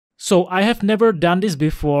So I have never done this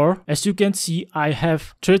before. As you can see, I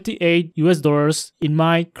have $38 in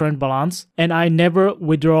my current balance and I never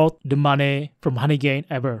withdraw the money from Honeygain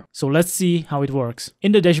ever. So let's see how it works.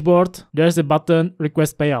 In the dashboard, there's a button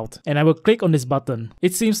request payout and I will click on this button.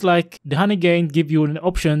 It seems like the Honeygain give you an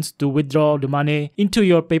options to withdraw the money into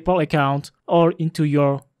your PayPal account or into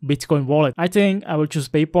your Bitcoin wallet. I think I will choose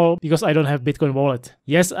PayPal because I don't have Bitcoin wallet.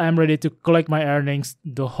 Yes, I am ready to collect my earnings,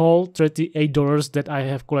 the whole $38 that I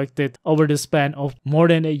have collected over the span of more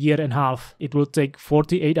than a year and a half. It will take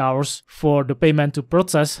 48 hours for the payment to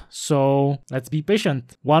process, so let's be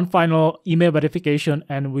patient. One final email verification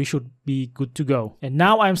and we should be good to go. And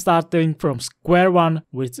now I'm starting from square one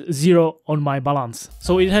with 0 on my balance.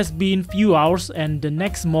 So it has been few hours and the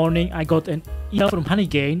next morning I got an email from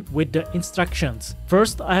Honeygain with the instructions.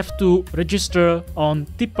 First, I have to register on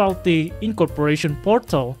Tipalti Incorporation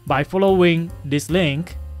portal by following this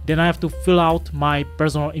link. Then I have to fill out my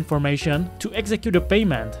personal information to execute the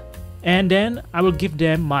payment. And then I will give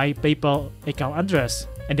them my PayPal account address.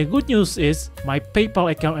 And the good news is my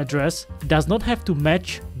PayPal account address does not have to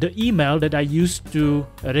match the email that I used to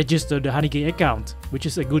register the Honeygain account, which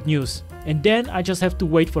is a good news. And then I just have to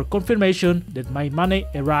wait for confirmation that my money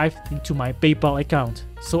arrived into my PayPal account.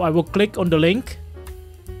 So I will click on the link.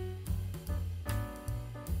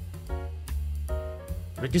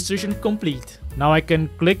 Registration complete. Now I can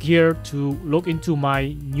click here to log into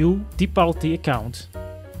my new Tipalti account.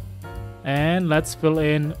 And let's fill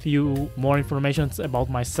in a few more information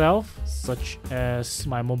about myself, such as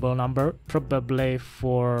my mobile number, probably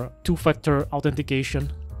for two-factor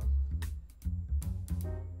authentication.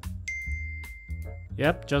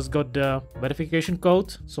 Yep, just got the verification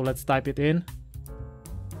code, so let's type it in.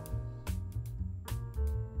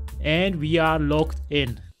 And we are logged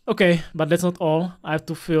in. Okay, but that's not all. I have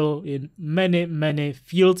to fill in many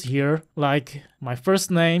fields here, like my first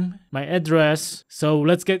name, my address. So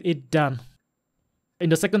let's get it done. In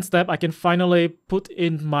the second step, I can finally put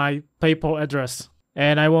in my PayPal address.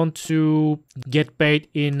 And I want to get paid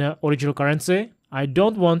in original currency. I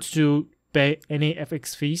don't want to pay any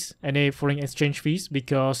FX fees, any foreign exchange fees,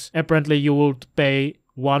 because apparently you will pay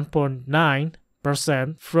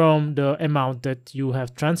 1.9% from the amount that you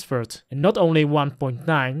have transferred, and not only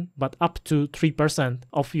 1.9 but up to 3%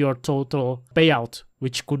 of your total payout,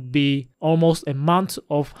 which could be almost a month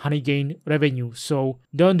of Honeygain revenue. So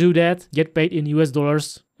don't do that. Get paid in US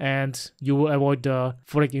dollars and you will avoid the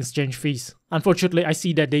foreign exchange fees. Unfortunately, I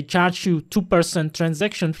see that they charge you 2%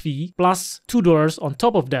 transaction fee plus $2 on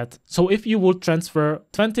top of that. So if you would transfer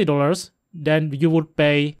 $20, then you would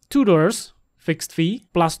pay $2 fixed fee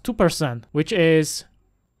plus 2%, which is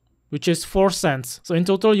 4 cents. So in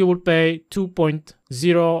total, you would pay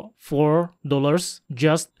 $2.04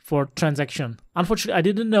 just for transaction. Unfortunately, I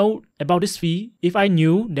didn't know about this fee. If I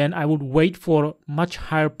knew, then I would wait for much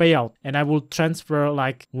higher payout and I would transfer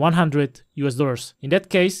like $100. In that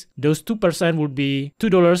case, those 2% would be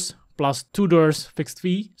 $2 plus $2 fixed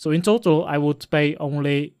fee. So in total, I would pay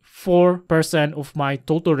only 4% of my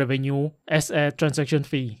total revenue as a transaction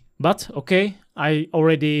fee. But okay, I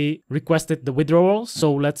already requested the withdrawal,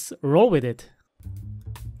 so let's roll with it.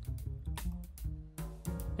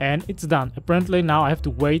 And it's done. Apparently now I have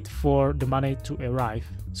to wait for the money to arrive.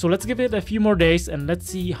 So let's give it a few more days and let's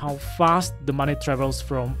see how fast the money travels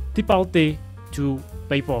from Tipalti to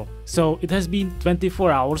PayPal. So it has been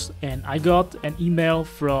 24 hours and I got an email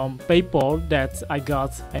from PayPal that I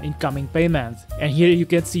got an incoming payment. And here you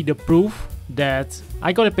can see the proof that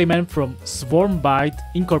I got a payment from SwarmByte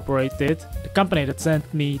Incorporated, the company that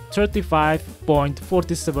sent me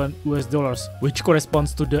 $35.47, which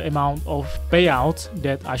corresponds to the amount of payout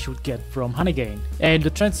that I should get from Honeygain. And the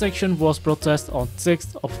transaction was processed on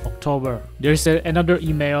 6th of October. There is another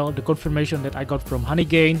email, the confirmation that I got from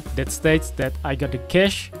Honeygain, that states that I got the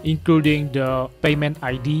cash, including the payment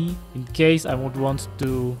ID, in case I would want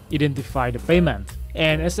to identify the payment.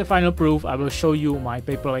 And as a final proof, I will show you my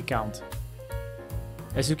PayPal account.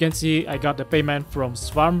 As you can see, I got the payment from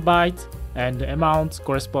SwarmByte and the amount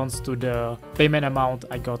corresponds to the payment amount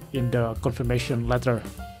I got in the confirmation letter.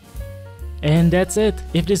 And that's it.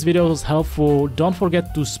 If this video was helpful, don't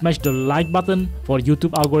forget to smash the like button for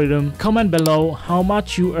YouTube algorithm, comment below how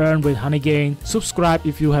much you earn with Honeygain, subscribe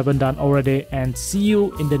if you haven't done already, and see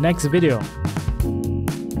you in the next video.